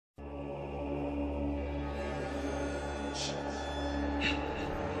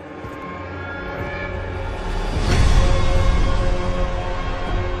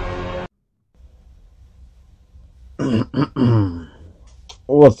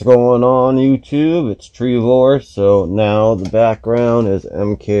What's going on YouTube? It's Trevor. So now the background is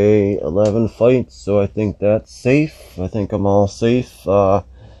MK11 fights, so I think that's safe. I think I'm all safe. Kind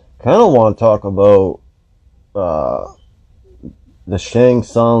of want to talk about the Shang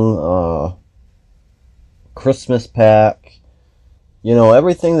Tsung Christmas pack. You know,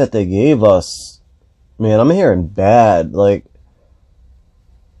 everything that they gave us, man, I'm hearing bad. Like,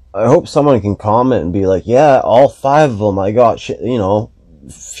 I hope someone can comment and be like, yeah, all 5 of them I got, you know,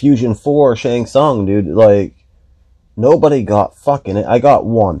 Fusion 4 Shang Tsung, dude. Like, nobody got fucking it. I got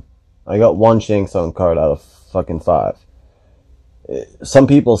one. I got one Shang Tsung card out of fucking 5. Some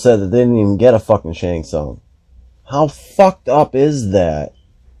people said that they didn't even get a fucking Shang Tsung. How fucked up is that?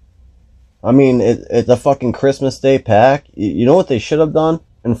 I mean, it's a fucking Christmas Day pack. You know what they should have done?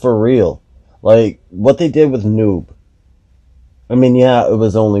 And for real. Like, what they did with Noob. I mean, yeah, it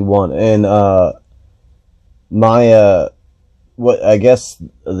was only one. And, what I guess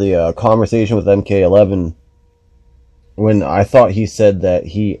the conversation with MK11, when I thought he said that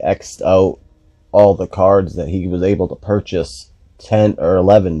he X'd out all the cards that he was able to purchase, 10 or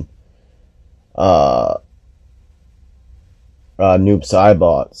 11 Noob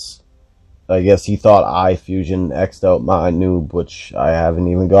Cybots. I guess he thought I Fusion X'd out my Noob, which I haven't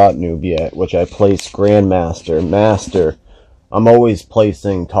even got Noob yet, which I placed Grandmaster, Master. I'm always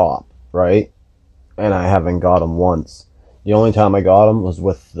placing top, right? And I haven't got him once. The only time I got him was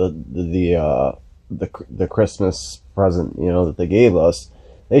with the Christmas present, you know, that they gave us.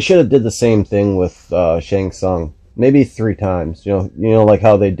 They should have did the same thing with Shang Tsung, maybe 3 times. You know, like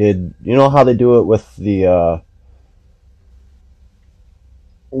how they did. You know how they do it with the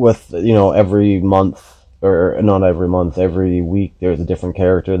you know, every month, or not every month, every week there's a different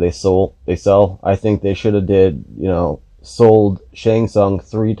character they sell. I think they should have did, you know, sold Shang Tsung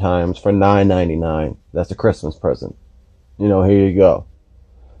 3 times for $9.99. That's a Christmas present. You know, here you go.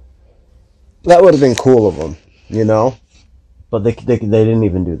 That would have been cool of them, you know? But they didn't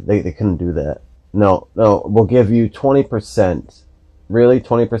even do, they couldn't do that. No, we'll give you 20%. Really,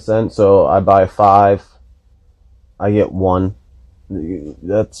 20%? So I buy 5, I get 1.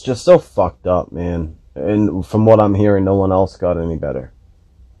 That's just so fucked up, man. And from what I'm hearing, no one else got any better.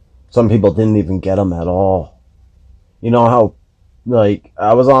 Some people didn't even get them at all. You know how, like,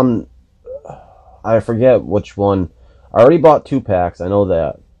 I was on, I forget which one. I already bought 2 packs, I know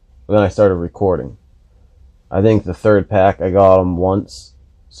that. But then I started recording. I think the 3rd pack I got them once.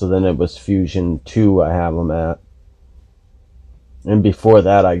 So then it was Fusion 2 I have them at. And before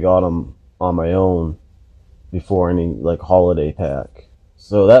that I got them on my own. Before any, like, holiday pack.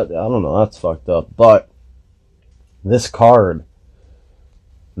 So that, I don't know, that's fucked up. But this card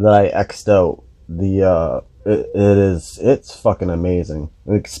that I X'd out, it's fucking amazing.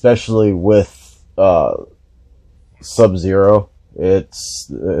 Especially with Sub-Zero.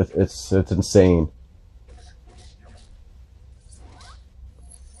 It's insane.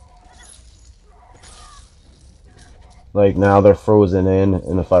 Like, now they're frozen in,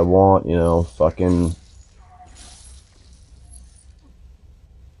 and if I want, you know, fucking,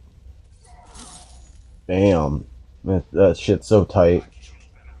 bam. That shit's so tight.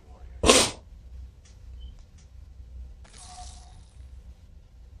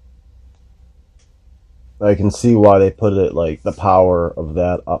 I can see why they put it, like, the power of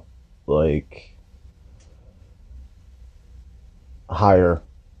that up, like, higher.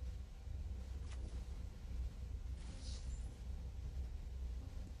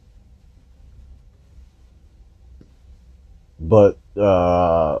 But,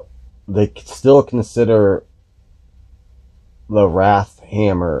 they still consider the Wrath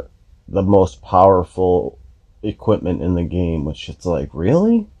Hammer the most powerful equipment in the game, which it's like,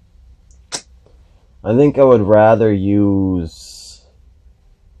 really? I think I would rather use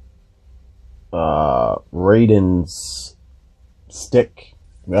Raiden's stick.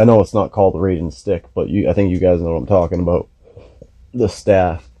 I know it's not called Raiden's stick, but I think you guys know what I'm talking about. The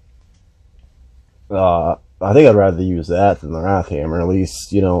staff. I think I'd rather use that than the Wrath Hammer. At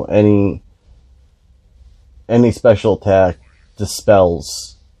least, you know, any special attack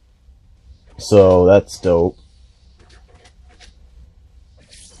dispels. So that's dope.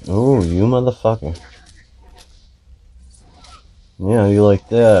 Oh, you motherfucker. Yeah, you like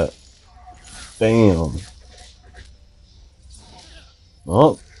that. Bam.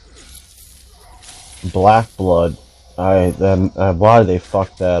 Oh. Black Blood. Why they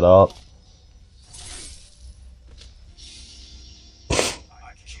fucked that up?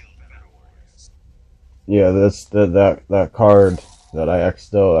 Yeah, that card that I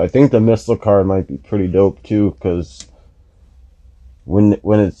X'd out. I think the missile card might be pretty dope too, because when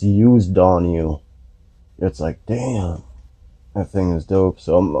it's used on you, it's like, damn. That thing is dope.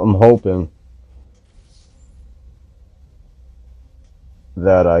 So I'm hoping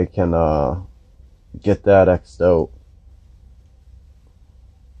that I can get that X'd out.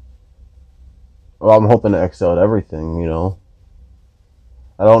 Well, I'm hoping to X out everything, you know.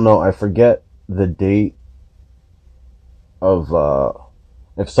 I don't know. I forget the date of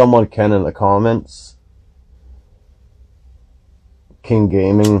if someone can in the comments. King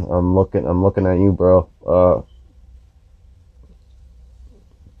Gaming, I'm looking at you, bro.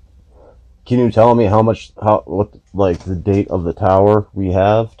 Can you tell me what like the date of the tower we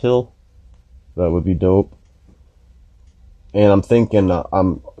have till? That would be dope. And I'm thinking,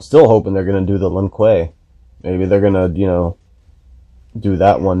 I'm still hoping they're gonna do the Lin Kuei. Maybe they're gonna, you know, do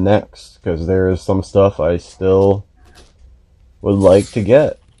that one next, because there is some stuff I still would like to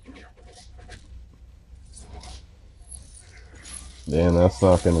get. Damn, that's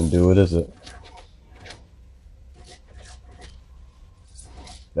not gonna do it, is it?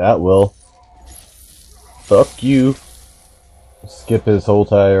 That will. Fuck you. Skip his whole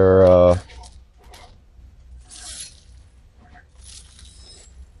entire,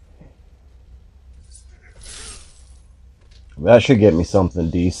 That should get me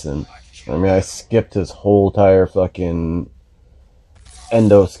something decent. I mean, I skipped his whole entire fucking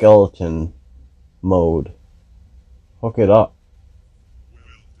endoskeleton mode. Hook it up.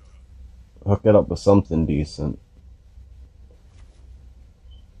 Hook it up with something decent.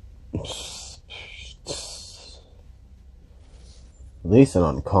 At least an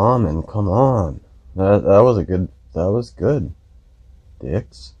uncommon, come on. That was good.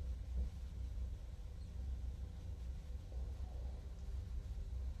 Dicks.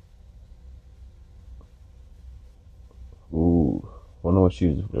 Ooh. Wonder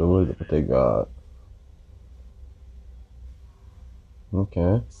what they got.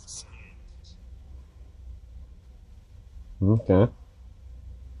 Okay. Okay.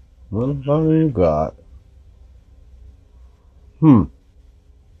 What do you got?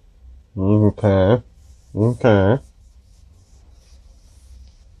 Okay. Okay.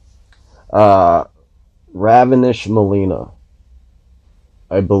 Ravenish Melina,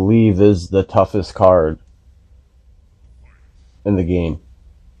 I believe, is the toughest card in the game.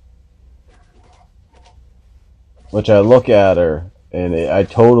 Which I look at her, and I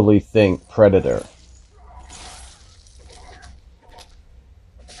totally think Predator.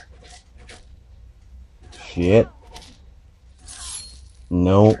 Shit.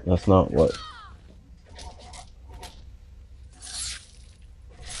 No, that's not what.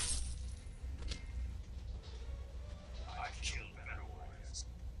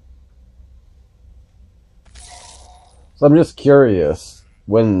 So I'm just curious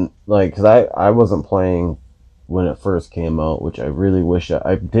when, like, cause I wasn't playing when it first came out, which I really wish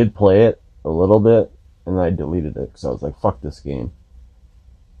I did play it a little bit, and I deleted it because I was like, fuck this game.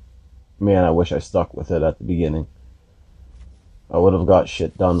 Man, I wish I stuck with it at the beginning. I would have got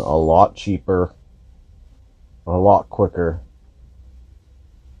shit done a lot cheaper, a lot quicker.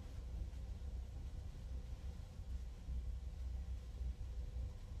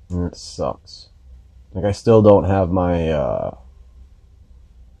 And it sucks. Like, I still don't have my,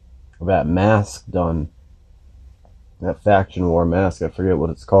 that mask done. That faction war mask, I forget what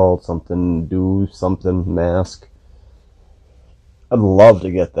it's called. Something mask. I'd love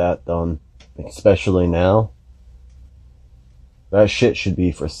to get that done. Especially now. That shit should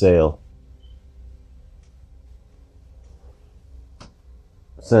be for sale.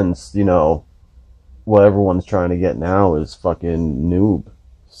 Since, you know, what everyone's trying to get now is fucking noob.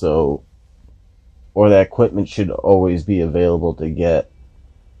 So, or that equipment should always be available to get.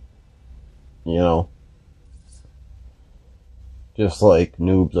 You know? Just like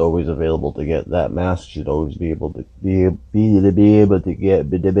noob's always available to get, that mask should always be able to be able to get. I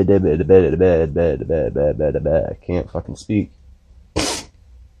can't fucking speak.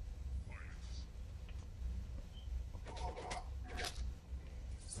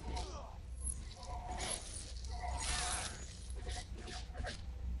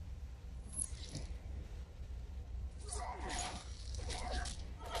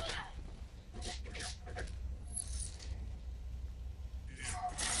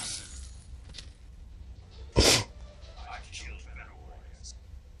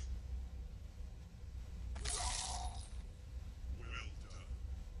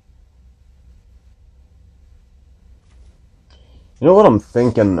 You know what I'm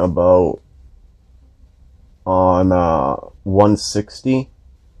thinking about on 160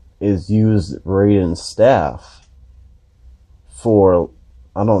 is use Raiden's staff for,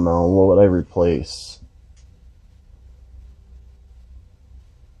 I don't know, what would I replace?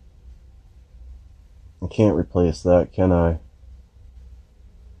 I can't replace that, can I?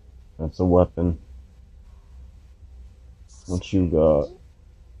 That's a weapon. What you got?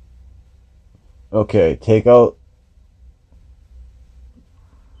 Okay, take out...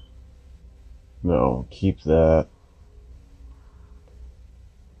 No, keep that.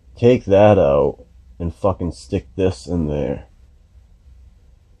 Take that out and fucking stick this in there.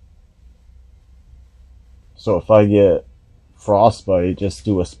 So if I get frostbite, just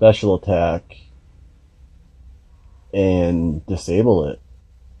do a special attack and disable it.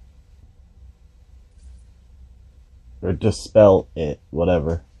 Or dispel it,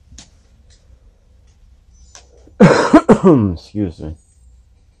 whatever. Excuse me.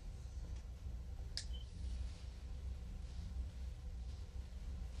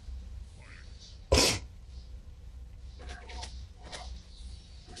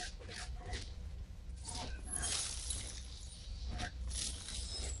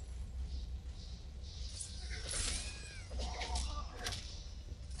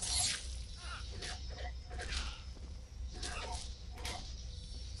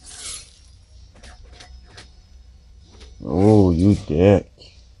 Oh, you dick.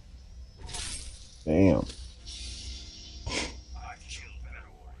 Damn.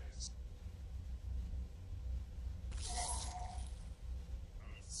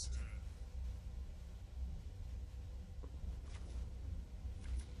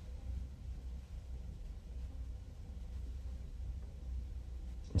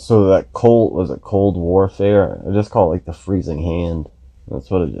 So that Kold Warfare? I just call it like the freezing hand. That's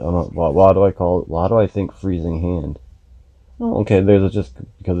what it, I don't, why do I call it? Why do I think freezing hand? Oh, okay, there's just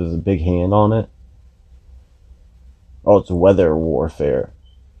because there's a big hand on it. Oh, it's weather warfare.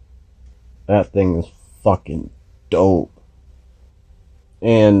 That thing is fucking dope.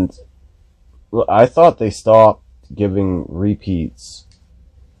 And I thought they stopped giving repeats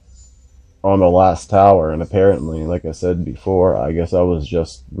on the last tower, and apparently, like I said before, I guess I was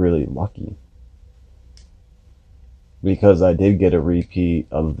just really lucky. Because I did get a repeat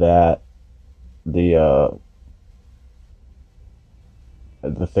of that, the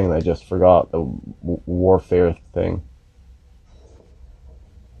thing I just forgot, the warfare thing.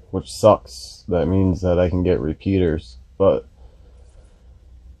 Which sucks. That means that I can get repeaters. But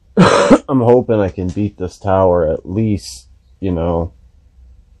I'm hoping I can beat this tower at least, 2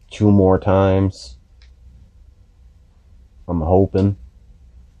 more times. I'm hoping.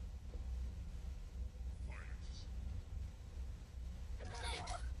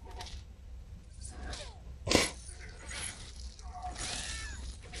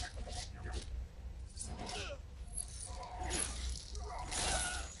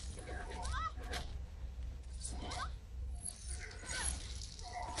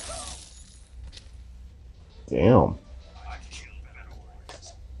 Damn.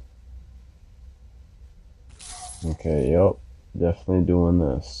 Okay, yep. Definitely doing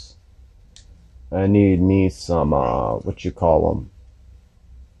this. I need me some, what you call them?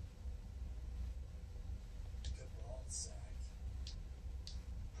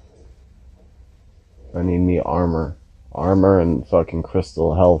 I need me armor. Armor and fucking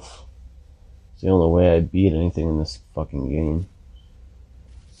crystal health. It's the only way I beat anything in this fucking game.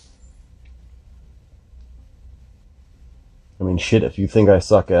 I mean, shit, if you think I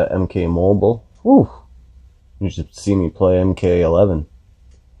suck at MK Mobile, whew, you should see me play MK11.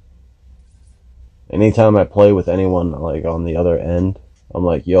 Anytime I play with anyone, like, on the other end, I'm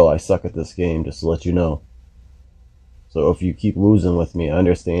like, yo, I suck at this game, just to let you know. So if you keep losing with me, I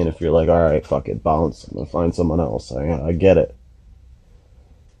understand if you're like, alright, fuck it, bounce, I'm gonna find someone else. I get it.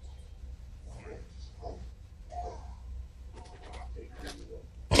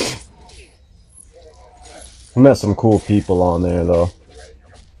 I met some cool people on there, though.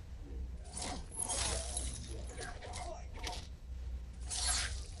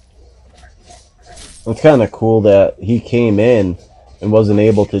 It's kind of cool that he came in and wasn't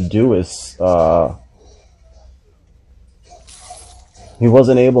able to do his, that,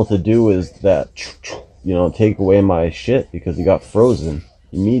 take away my shit because he got frozen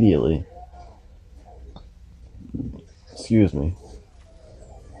immediately. Excuse me.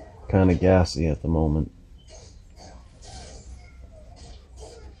 Kind of gassy at the moment.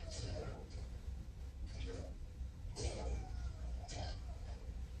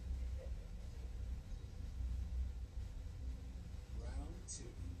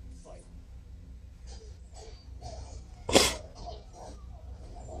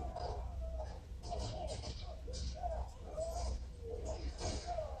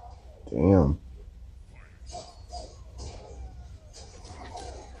 Damn.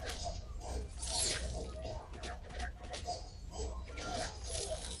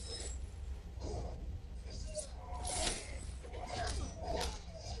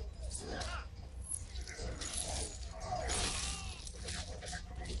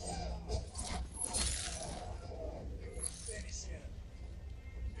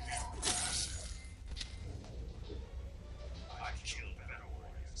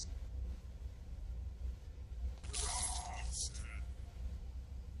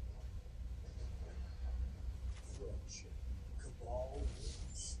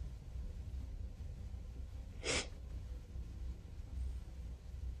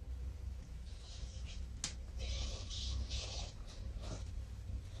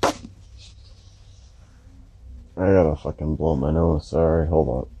 fucking blow my nose. Sorry, hold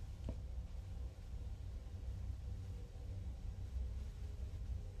on.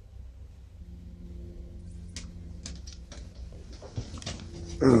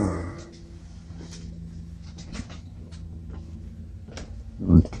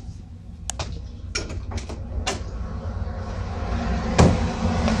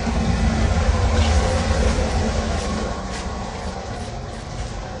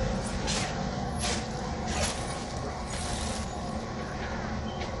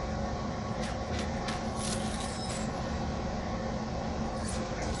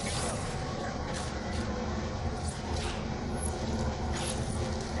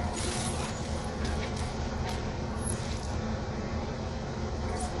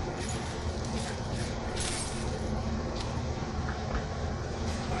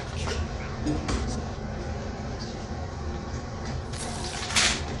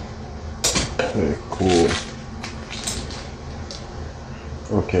 Okay, cool.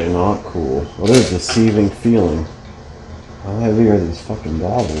 Okay, not cool. What a deceiving feeling. How heavy are these fucking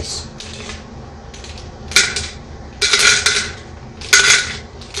bottles?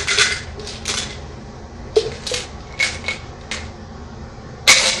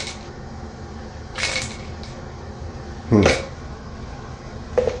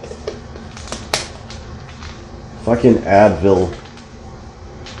 Fucking Advil.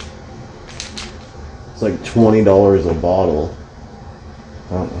 It's like $20 a bottle.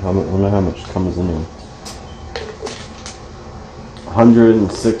 I wonder how much comes in there.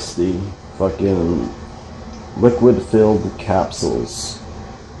 160 fucking liquid-filled capsules.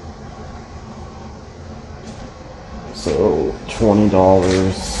 So $20.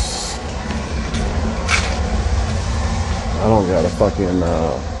 I don't got a fucking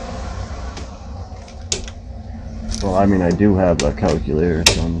well, I mean, I do have a calculator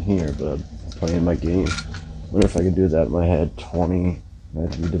on here, but I'm playing my game. Wonder if I can do that in my head. 20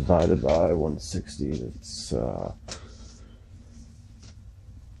 that'd be divided by 160. It's I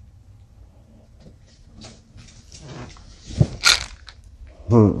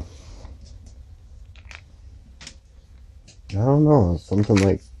don't know, something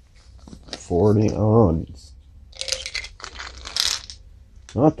like 40. I don't know. It's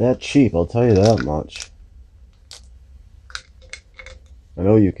not that cheap, I'll tell you that much. I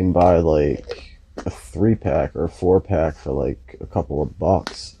know you can buy like a 3-pack or a 4-pack for like a couple of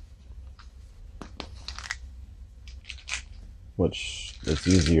bucks. Which it's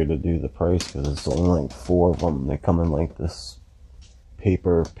easier to do the price because it's only like 4 of them. They come in like this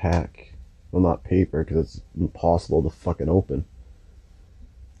paper pack. Well, not paper because it's impossible to fucking open.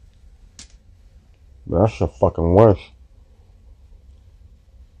 That's the fucking worst.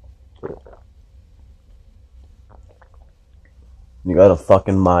 You got a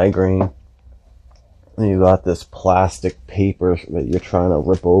fucking migraine. And you got this plastic paper that you're trying to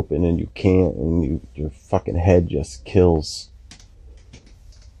rip open and you can't, and your fucking head just kills.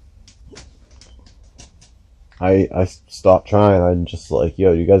 I stopped trying. I'm just like,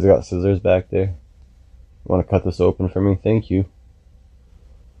 yo, you guys got scissors back there? Want to cut this open for me? Thank you.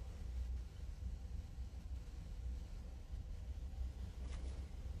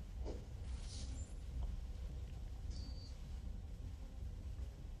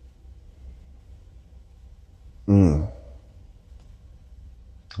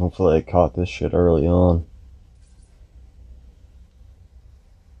 Hopefully I caught this shit early on.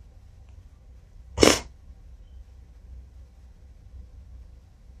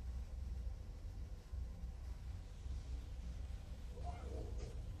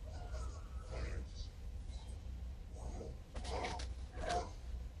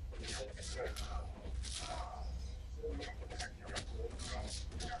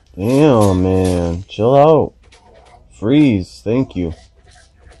 Damn, man. Chill out. Freeze. Thank you.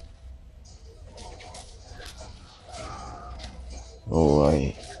 Oh,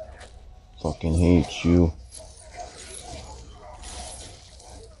 I fucking hate you.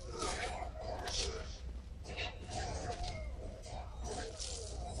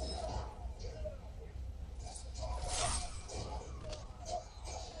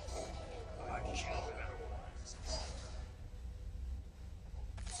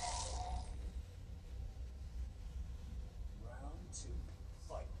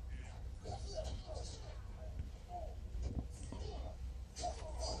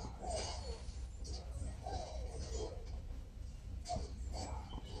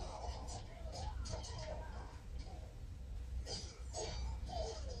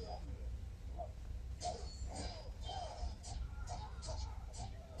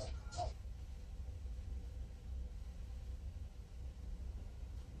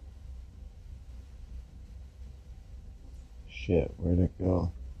 Shit, where'd it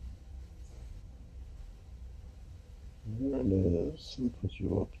go? There it is. I'll put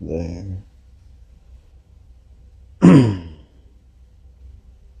you up there.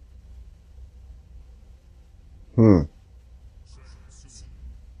 Hmm.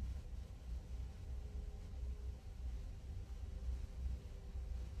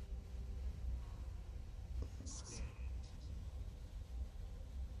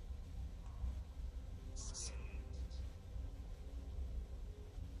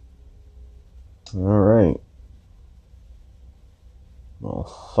 Alright. Oh,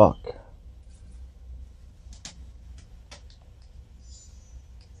 fuck.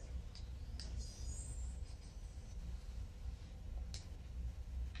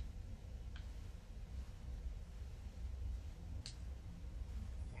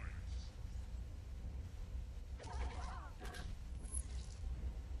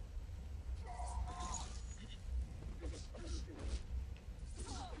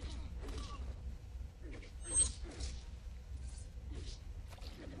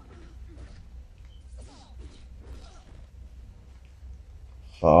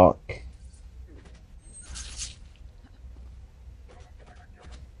 Fuck.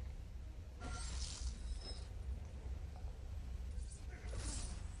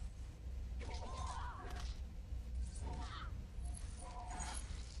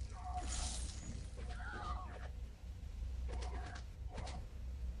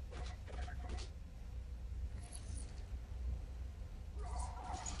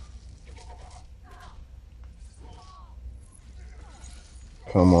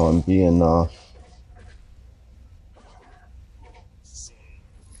 Come on, be enough.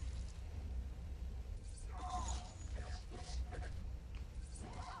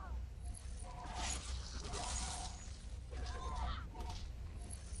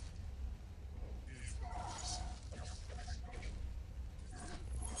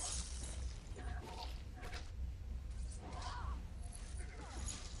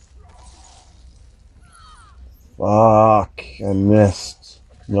 Fuck, I missed.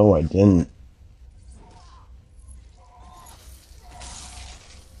 No, I didn't.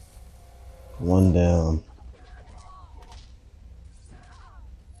 One down.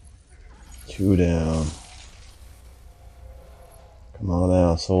 Two down. Come on,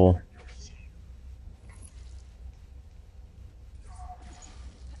 asshole.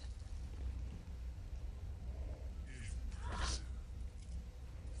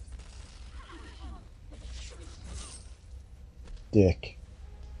 Dick.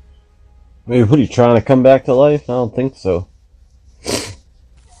 Wait, what are you trying to come back to life? I don't think so.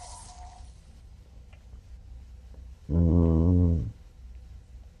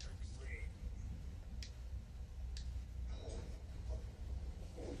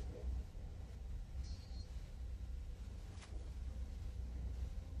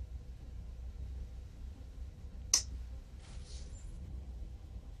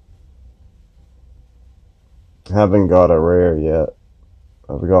 Haven't got a rare yet.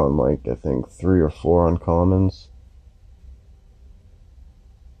 I've gotten like, I think 3 or 4 uncommons.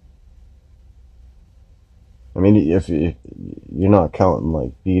 I mean, if you're not counting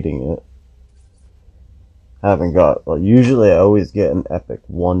like beating it. Haven't got, well, usually I always get an epic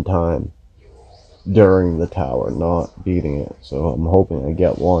one time during the tower, not beating it. So I'm hoping I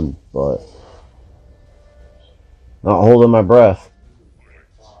get one, but not holding my breath.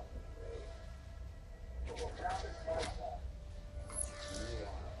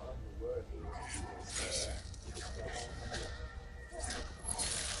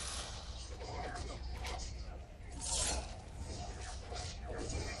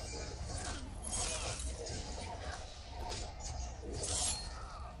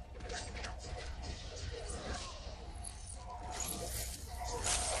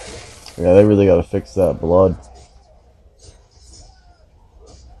 Yeah, they really gotta fix that blood.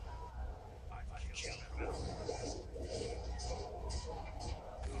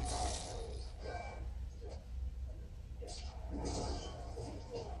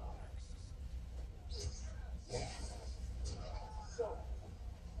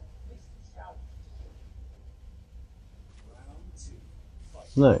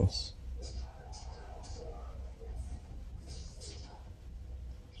 Nice.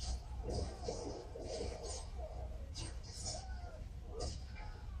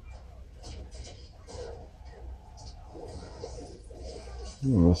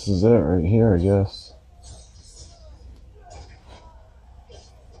 This is it right here, I guess.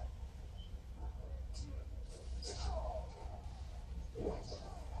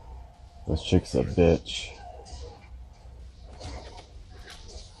 This chick's a bitch.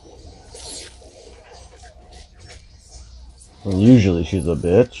 Well, usually she's a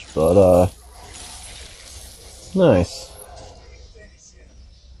bitch, but nice.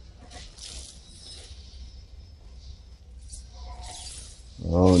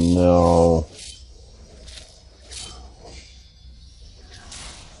 Oh no.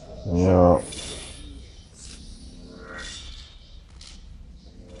 Yeah.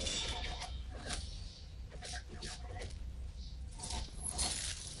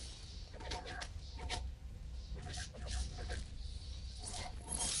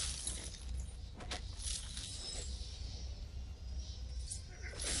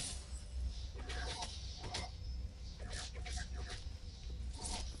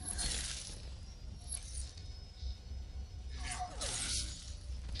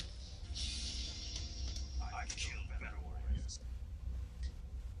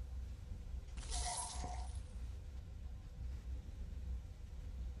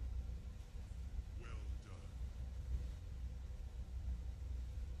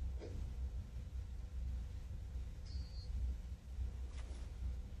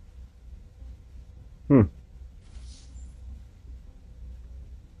 Hmm.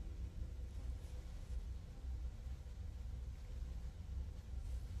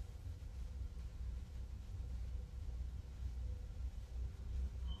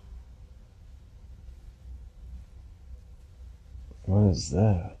 What is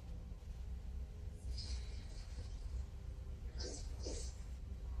that?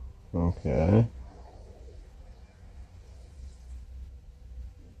 Okay.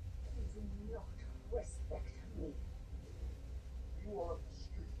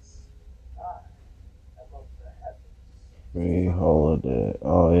 Free holiday.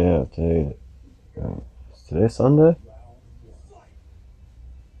 Oh yeah, today. Is today Sunday?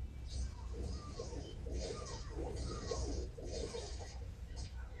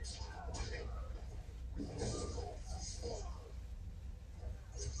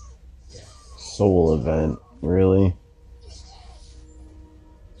 Soul event. Really?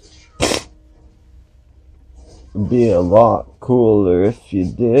 It'd be a lot cooler if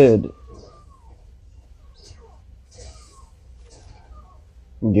you did.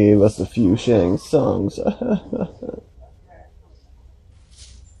 Gave us a few Shang songs.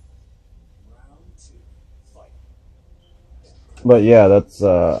 But yeah, that's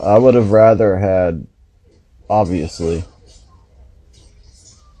I would have rather had, obviously,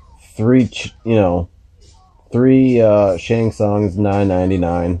 three Shang songs,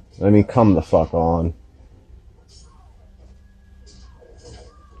 $9.99. I mean, come the fuck on.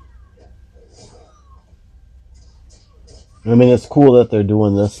 I mean, it's cool that they're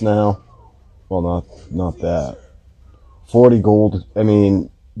doing this now. Well, not that. 40 gold. I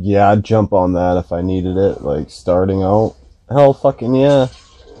mean, yeah, I'd jump on that if I needed it. Like starting out, hell, fucking yeah.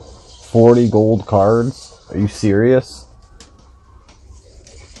 40 gold cards. Are you serious?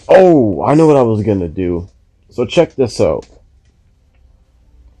 Oh, I know what I was gonna do. So check this out.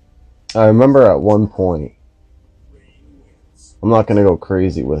 I remember at one point, I'm not gonna go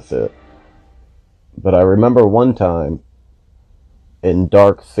crazy with it, but I remember one time in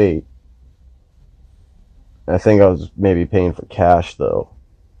Dark Fate, I think I was maybe paying for cash though.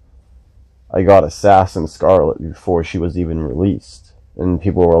 I got Assassin Scarlet before she was even released. And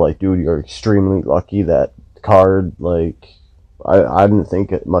people were like, dude, you're extremely lucky that card, like, I didn't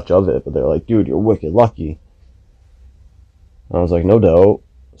think much of it, but they're like, dude, you're wicked lucky. And I was like, no doubt.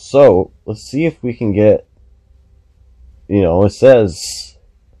 So, let's see if we can get, it says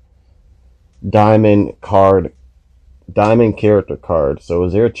diamond character card. So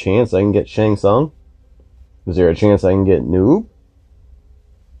is there a chance I can get Shang Tsung? Is there a chance I can get Noob?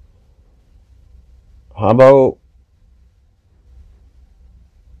 How about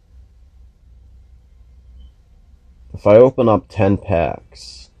if I open up 10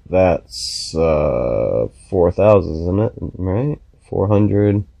 packs? That's 4,000, isn't it? Right?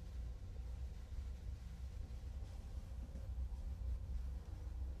 400.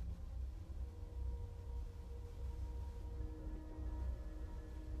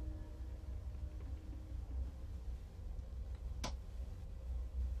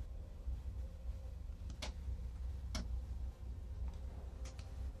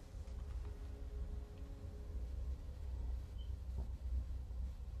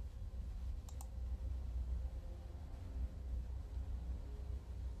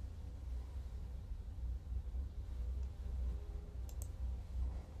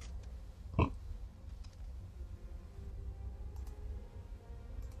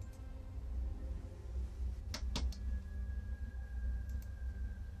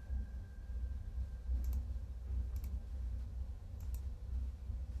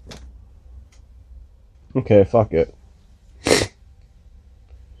 Okay, fuck it.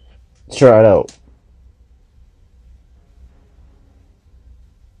 try it out.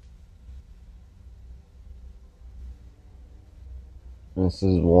 This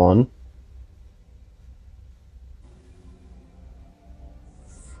is one.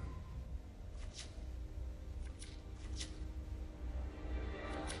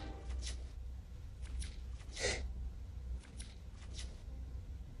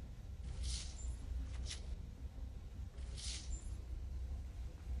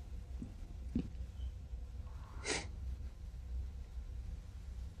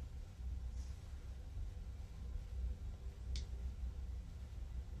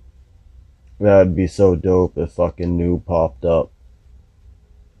 That'd be so dope if fucking new popped up.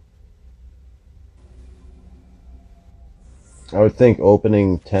 I would think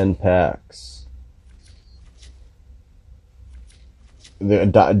opening 10 packs. The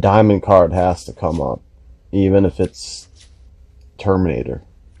diamond card has to come up. Even if it's Terminator.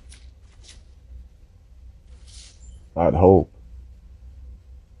 I'd hope.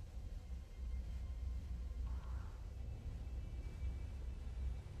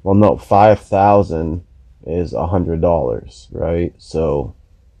 Well, no, 5,000 is $100, right? So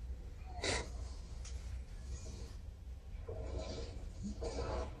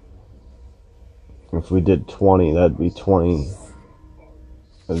if we did 20, that'd be 20.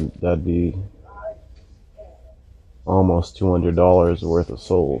 That'd be almost $200 worth of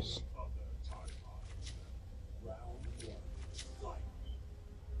souls.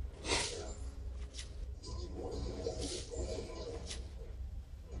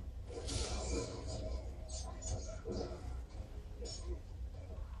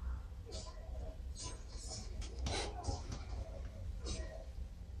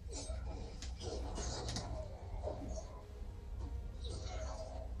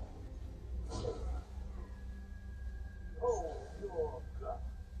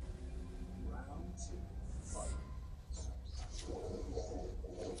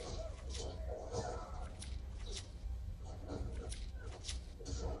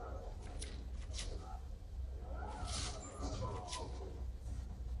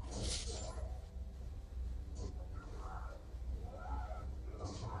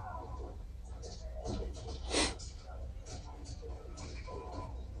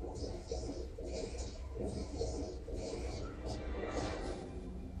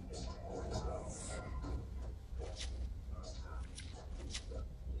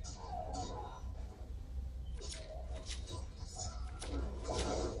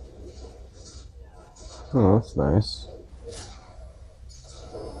 Oh, that's nice.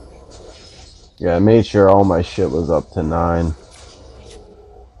 Yeah, I made sure all my shit was up to 9.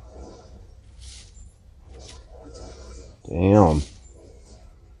 Damn.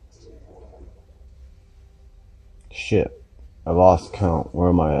 Shit. I lost count. Where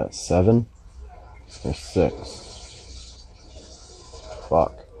am I at? 7? Or 6?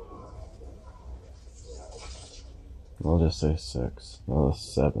 Fuck. I'll just say 6. No, that's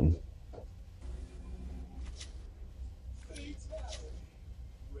 7.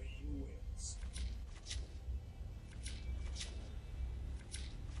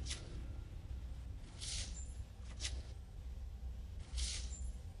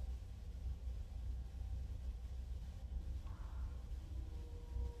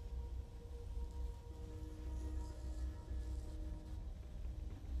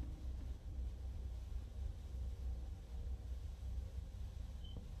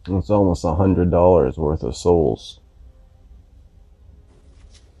 It's almost $100 worth of souls.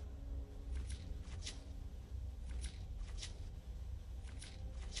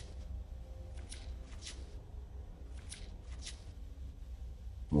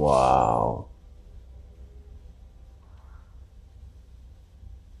 Wow.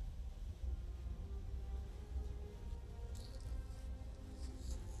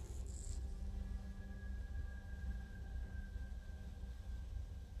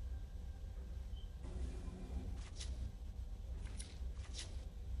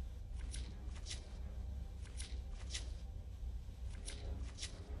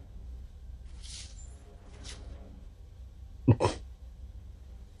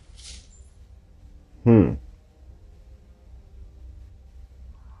 Hmm.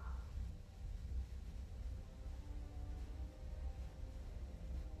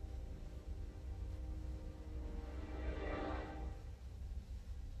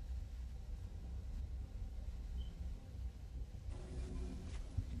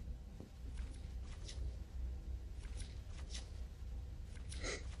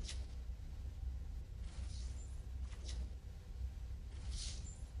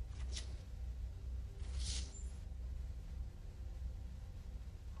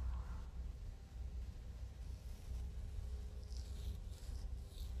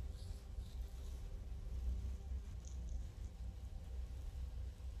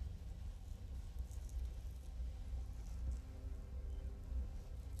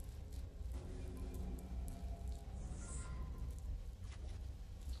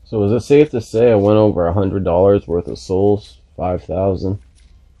 So is it safe to say I went over $100 worth of souls? 5,000.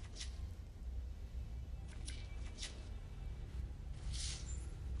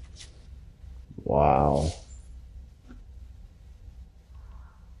 Wow.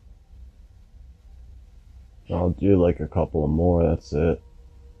 I'll do like a couple more, that's it.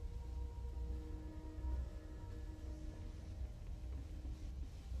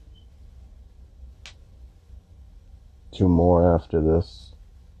 Two more after this.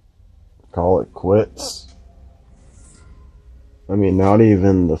 Call it quits. I mean, not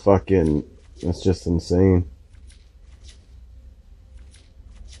even the fucking... It's just insane.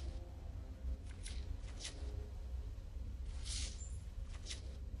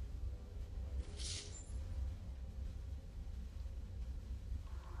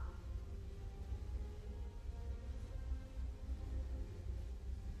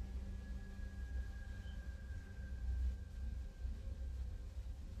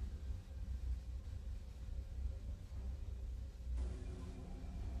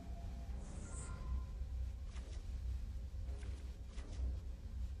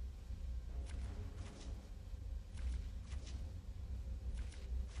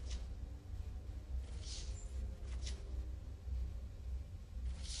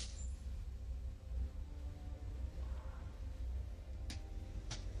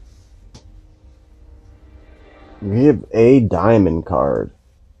 We have a diamond card.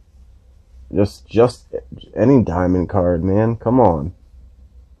 Just any diamond card, man. Come on.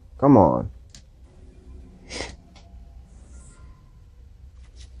 Come on.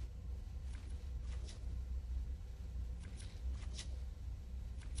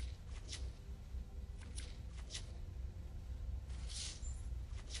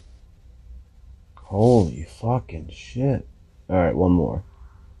 Holy fucking shit. Alright, one more.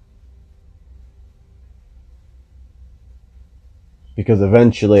 Because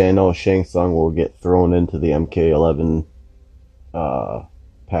eventually I know Shang Tsung will get thrown into the MK11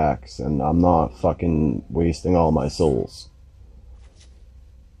 packs, and I'm not fucking wasting all my souls.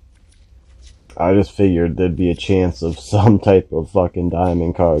 I just figured there'd be a chance of some type of fucking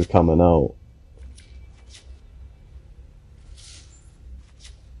diamond card coming out.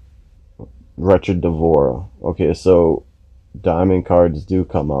 Wretched Devora. Okay, so diamond cards do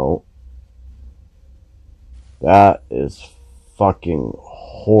come out. That is fucking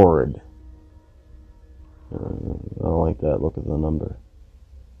horrid. I don't like that. Look at the number.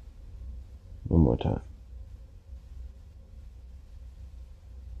 One more time.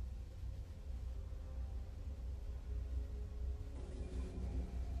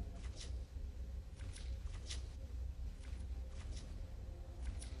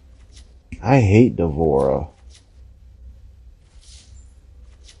 I hate Devora.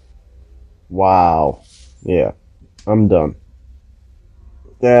 Wow. Yeah, I'm done.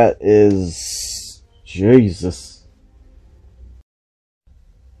 That is... Jesus.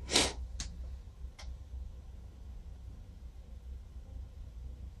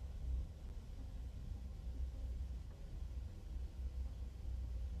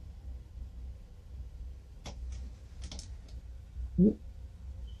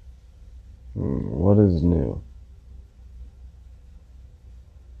 What is new?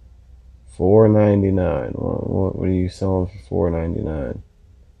 $4.99. What are you selling for $4.99?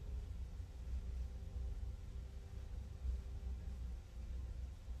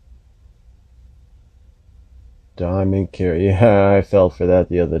 Diamond carry. Yeah, I fell for that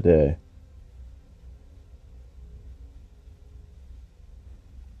the other day.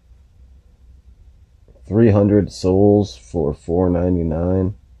 $300 souls for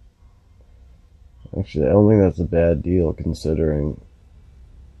 $4.99. Actually, I don't think that's a bad deal considering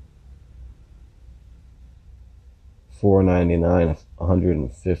 $4.99,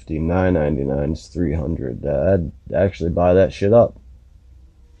 $150, $9.99 is $300. I'd actually buy that shit up.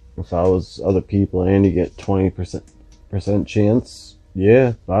 If I was other people and you get 20% chance,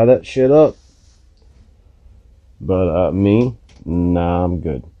 yeah, buy that shit up. But me, nah, I'm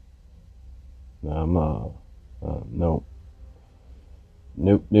good. Nah, I'm nope.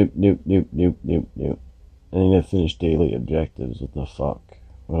 Nope, nope, nope, nope, nope, nope, nope. I need to finish daily objectives. What the fuck?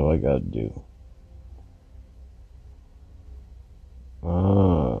 What do I gotta do?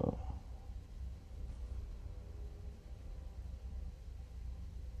 Ah.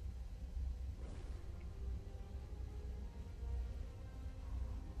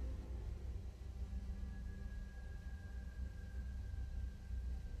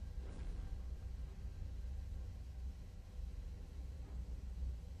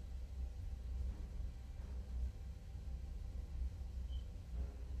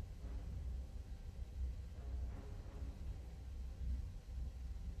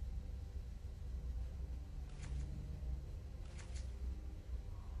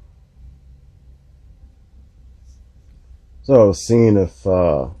 So I was seeing if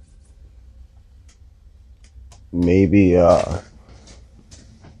maybe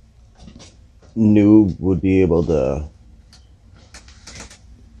Noob would be able to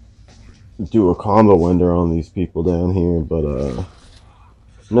do a combo ender on these people down here, but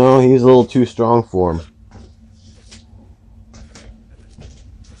no, he's a little too strong for him.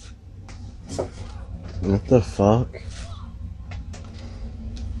 What the fuck?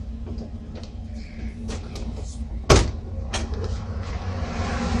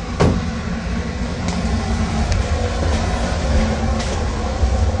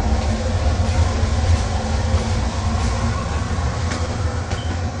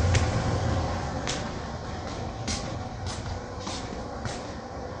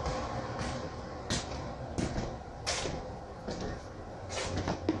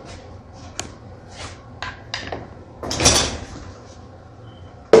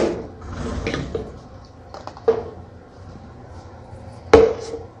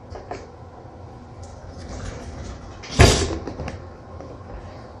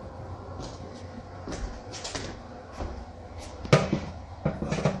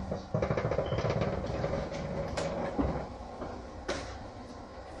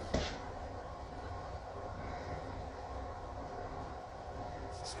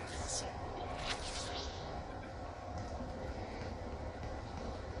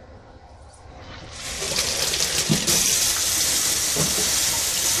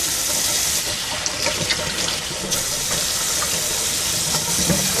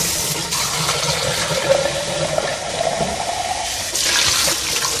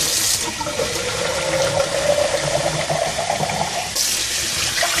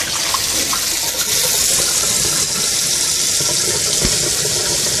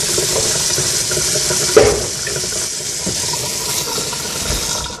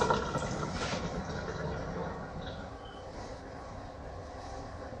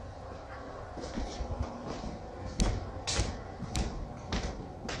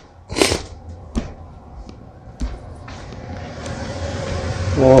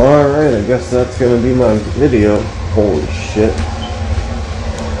 Well, alright, I guess that's gonna be my video. Holy shit.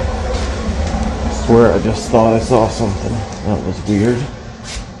 I swear I just thought I saw something. That was weird.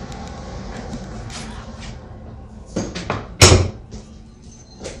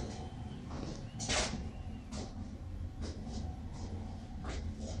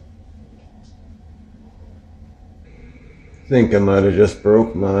 I think I might have just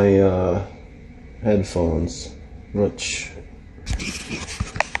broke my headphones, which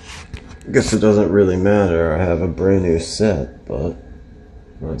I guess it doesn't really matter. I have a brand new set, but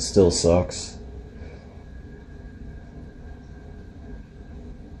it still sucks.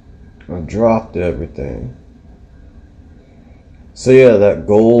 I dropped everything. So yeah, that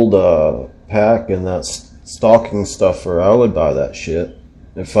gold pack and that stocking stuffer, I would buy that shit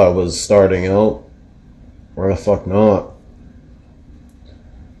if I was starting out. Why the fuck not?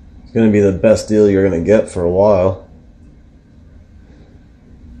 It's gonna be the best deal you're gonna get for a while.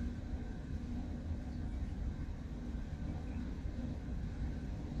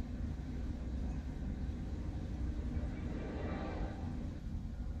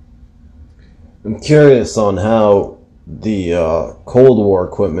 I'm curious on how the Cold War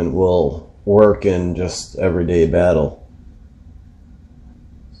equipment will work in just everyday battle.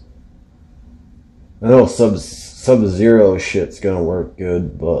 I know Sub-Zero shit's gonna work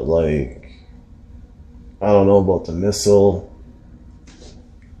good, but like, I don't know about the missile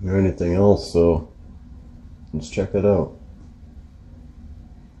or anything else, so let's check it out.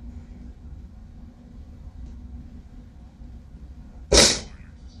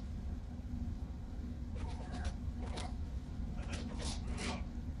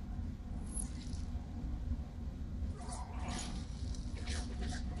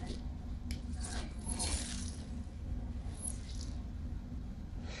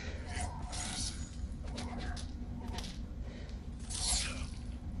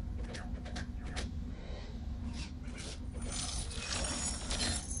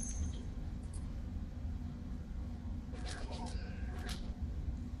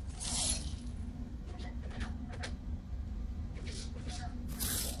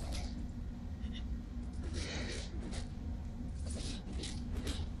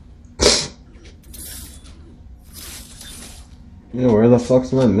 Yeah, where the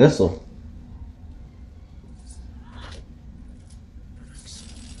fuck's my missile?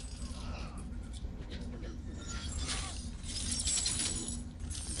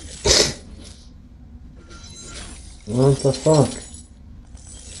 What the fuck?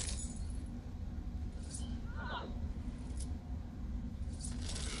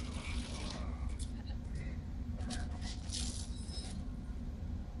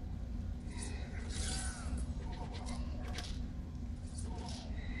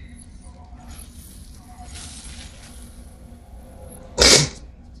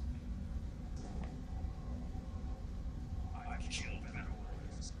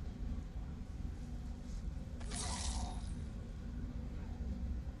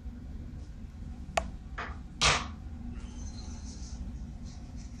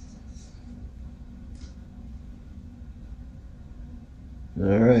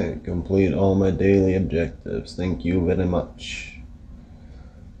 Alright, complete all my daily objectives. Thank you very much.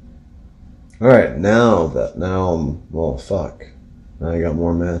 Alright, now I'm, well, fuck. Now I got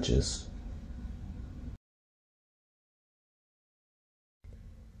more matches.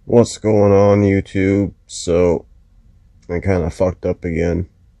 What's going on, YouTube? So, I kind of fucked up again.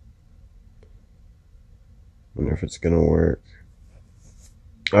 Wonder if it's gonna work.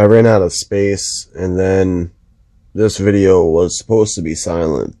 I ran out of space, and then this video was supposed to be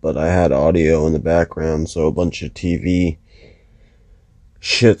silent, but I had audio in the background, so a bunch of TV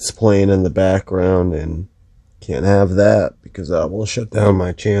shit's playing in the background, and can't have that because that will shut down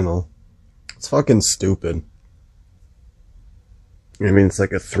my channel. It's fucking stupid. I mean, it's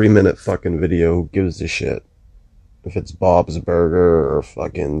like a 3-minute fucking video. Who gives a shit? If it's Bob's Burger or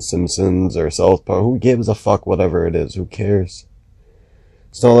fucking Simpsons or South Park, who gives a fuck? Whatever it is, who cares?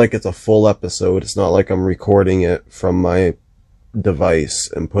 It's not like it's a full episode. It's not like I'm recording it from my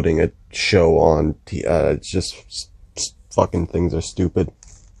device and putting a show on. It's just fucking things are stupid.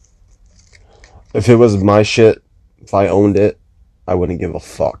 If it was my shit, if I owned it, I wouldn't give a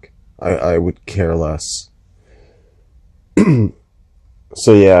fuck. I would care less.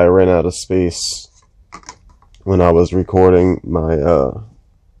 So yeah, I ran out of space when I was recording my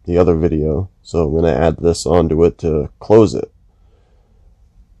the other video, so I'm gonna add this onto it to close it.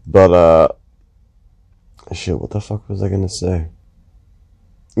 But shit, what the fuck was I gonna say?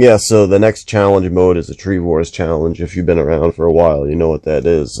 Yeah, so the next challenge mode is a Tree Wars challenge. If you've been around for a while, you know what that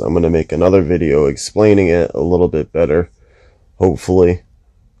is. I'm gonna make another video explaining it a little bit better, hopefully.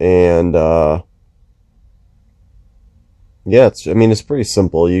 And yeah, it's pretty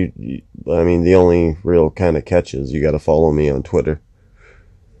simple. I mean, the only real kind of catch is you gotta follow me on Twitter.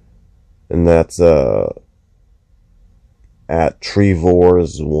 And that's, at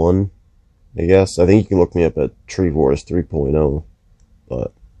Trevors1, I guess. I think you can look me up at Trevors 3.0.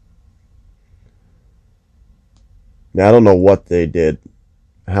 But now, I don't know what they did,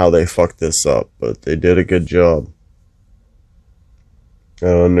 how they fucked this up, but they did a good job. I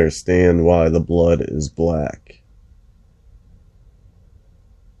don't understand why the blood is black.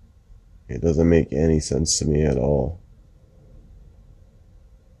 It doesn't make any sense to me at all.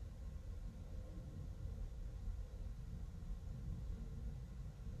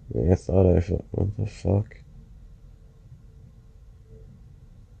 I thought what the fuck?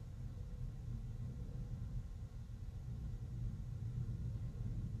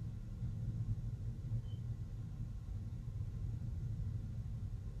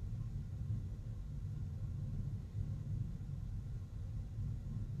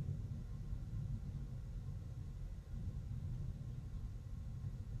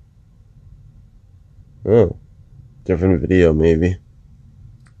 Oh, different video maybe.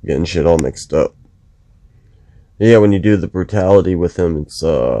 Getting shit all mixed up. Yeah, when you do the brutality with him, it's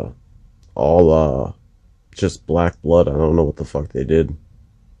all just black blood. I don't know what the fuck they did.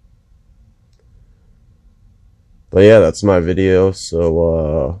 But yeah, that's my video,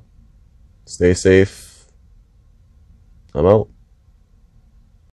 so stay safe. I'm out.